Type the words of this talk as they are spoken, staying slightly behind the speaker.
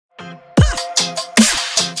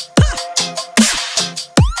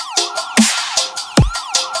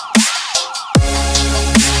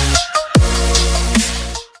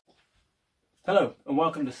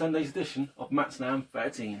welcome to Sunday's edition of Matt's Now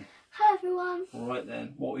 13. Hi everyone. Right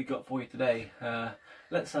then, what we got for you today?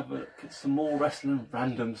 Let's have a look at some more wrestling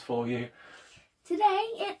randoms for you. Today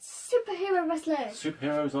it's superhero wrestlers.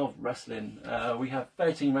 Superheroes of wrestling. We have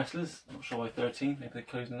 13 wrestlers, not sure why 13, maybe they're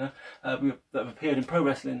closing there, that have appeared in pro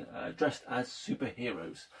wrestling dressed as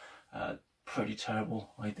superheroes. Pretty terrible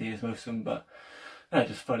ideas, most of them, but they're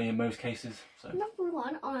just funny in most cases. So. Number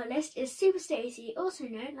 1 on our list is Super Stacy, also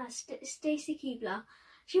known as Stacy Keebler.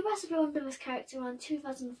 She wrestled under this character around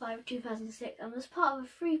 2005-2006 and was part of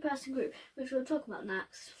a 3-person group, which we'll talk about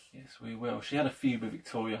next. Yes, we will. She had a feud with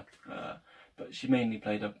Victoria, but she mainly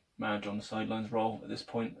played a manager on the sidelines role at this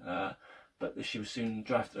point, but she was soon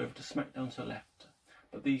drafted over to SmackDown, so left.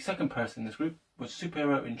 But the second person in this group was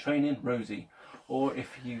Superhero in Training, Rosie, or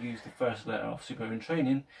if you use the first letter of Superhero in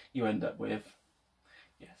Training, you end up with...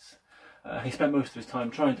 Yes. He spent most of his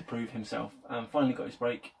time trying to prove himself and finally got his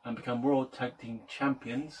break and become World Tag Team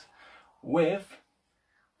Champions with...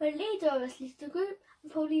 The leader of this little group,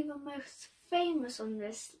 and probably the most famous on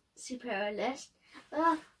this superhero list,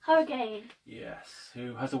 Hurricane. Yes,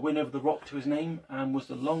 who has a win over The Rock to his name and was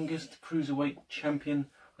the longest cruiserweight champion,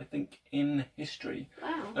 I think, in history.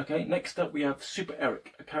 Wow. Okay, next up we have Super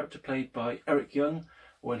Eric, a character played by Eric Young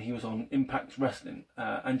when he was on Impact Wrestling,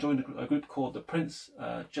 and joined a group called the Prince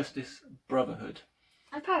Justice Brotherhood.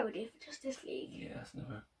 A parody for Justice League. Yeah, that's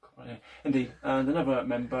another... Indeed, and another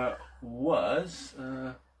member was...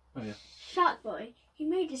 Shark Boy. He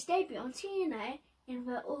made his debut on TNA in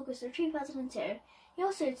the August of 2002. He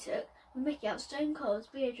also took the mickey out Stone Cold's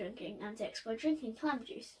beer drinking antics by drinking clam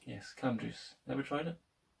juice. Yes, clam juice. Never tried it?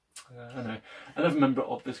 I know. Another member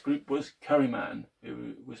of this group was Curryman,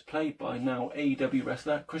 who was played by now AEW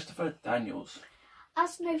wrestler Christopher Daniels.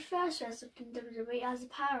 As no first wrestler in WWE, as a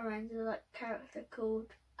Power Ranger character called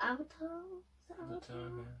Avatar.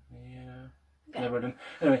 Yeah. Okay. Never heard him.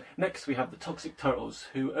 Anyway, next we have the Toxic Turtles,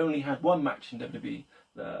 who only had one match in WWE.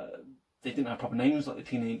 They didn't have proper names like the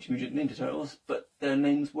Teenage Mutant Ninja Turtles, but their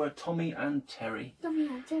names were Tommy and Terry. Tommy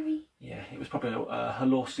and Terry. Yeah, it was probably a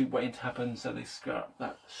lawsuit waiting to happen, so they scrapped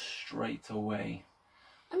that straight away.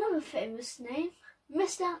 Another famous name,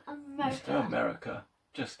 Mr. America. Mr. America.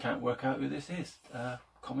 Just can't work out who this is.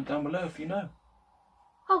 Comment down below if you know.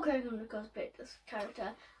 Hulk Hogan cosplayed this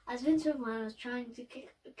character as Vince McMahon was trying to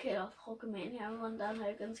kill off Hulkamania and run down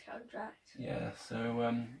Hogan's contract. Yeah,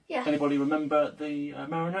 so yeah. Anybody remember the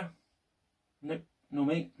Mariner? Nope, no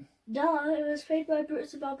me. Duh, it was played by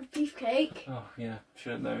Brutus the Barber Beefcake. Oh yeah,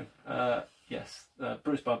 should have known. Yes,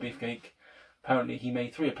 Brutus Barber Beefcake. Apparently he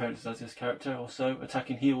made 3 appearances as this character, also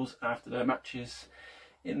attacking heels after their matches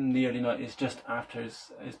in the early 90s, just after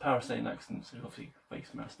his power sailing accident, so obviously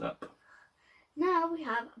face messed up. Now we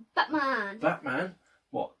have Batman. Batman?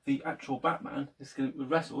 What, the actual Batman is going to be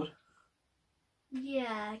wrestled?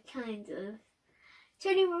 Yeah, kind of.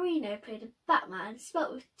 Tony Marino played a Batman,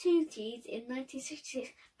 spelt with 2 T's in 1966,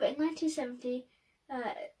 but in 1970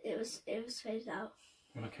 it was phased out.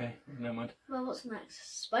 Okay, never mind. Well, what's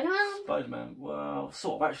next? Spider-Man? Spider-Man, well,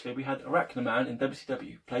 sort of actually. We had Arachnoman in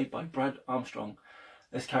WCW, played by Brad Armstrong.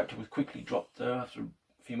 This character was quickly dropped after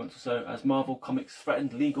a few months or so as Marvel Comics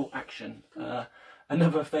threatened legal action.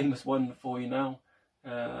 Another famous one for you now.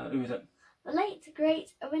 Who is it? The late, great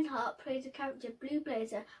Owen Hart played the character Blue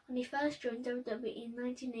Blazer when he first joined WWE in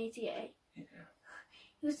 1988. Yeah.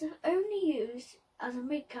 He was only used as a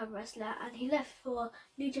mid-card wrestler and he left for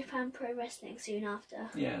New Japan Pro Wrestling soon after.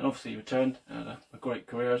 Yeah, and obviously he returned, had a great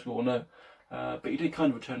career as we all know. But he did kind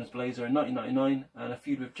of return as Blazer in 1999, and a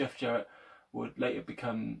feud with Jeff Jarrett would later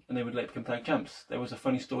become tag champs. There was a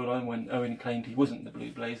funny storyline when Owen claimed he wasn't the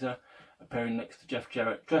Blue Blazer, appearing next to Jeff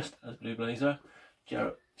Jarrett dressed as Blue Blazer.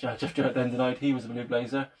 Jeff Jarrett then denied he was the Blue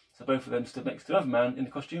Blazer, so both of them stood next to another man in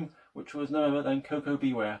the costume, which was no other than Coco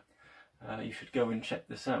Beware. You should go and check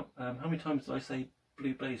this out. How many times did I say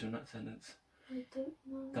Blue Blazer in that sentence? I don't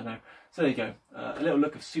know. Don't know. So there you go. A little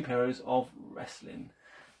look of superheroes of wrestling.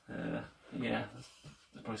 Yeah,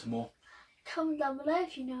 there's probably some more. Comment down below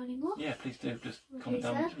if you know any more. Yeah, please do. Just Okay, comment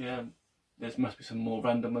down. sir. Yeah, there must be some more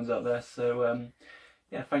random ones out there. So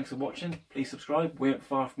yeah, thanks for watching. Please subscribe. We're not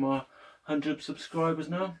far from our 100 subscribers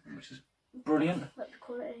now, which is brilliant. Like the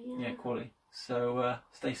quality, Yeah, quality. So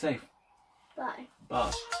stay safe. Bye.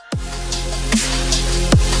 Bye.